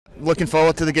looking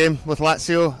forward to the game with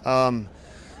Lazio.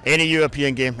 Any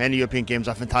European games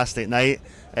are a fantastic night.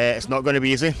 It's not going to be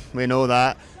easy, we know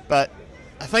that, but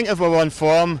I think if we're on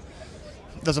form,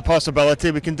 there's a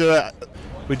possibility we can do it.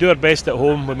 We do our best at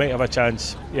home, we might have a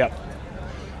chance. Yeah.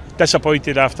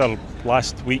 Disappointed after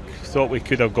last week, thought we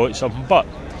could have got something, but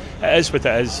it is what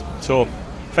it is. So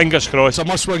fingers crossed. It's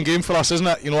a must-win game for us, isn't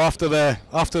it? You know, after the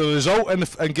result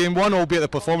in game one, albeit the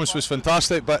performance was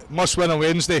fantastic, but must-win on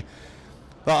Wednesday.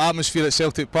 That atmosphere at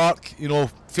Celtic Park, you know,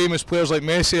 famous players like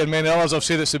Messi and many others have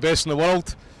said it's the best in the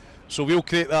world. So we'll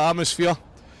create that atmosphere,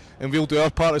 and we'll do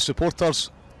our part as supporters.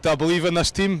 Do I believe in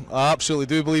this team? I absolutely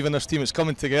do believe in this team. It's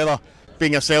coming together.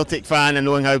 Being a Celtic fan and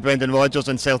knowing how Brendan Rodgers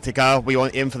and Celtic are, we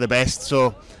want to aim for the best.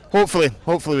 So hopefully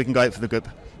we can go out for the group.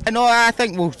 No, I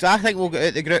think we'll get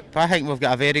out the group. I think we've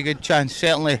got a very good chance.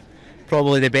 Certainly,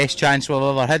 probably the best chance we've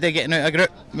ever had of getting out of the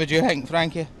group. Would you think,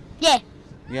 Frankie? Yeah.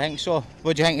 You think so?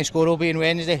 What do you think the score will be on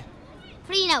Wednesday?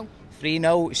 3-0.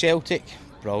 3-0 Celtic.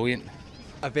 Brilliant.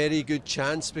 A very good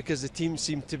chance because the team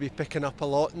seem to be picking up a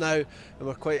lot now, and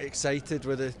we're quite excited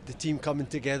with the team coming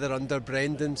together under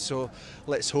Brendan. So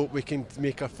let's hope we can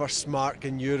make our first mark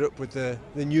in Europe with the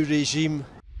new regime.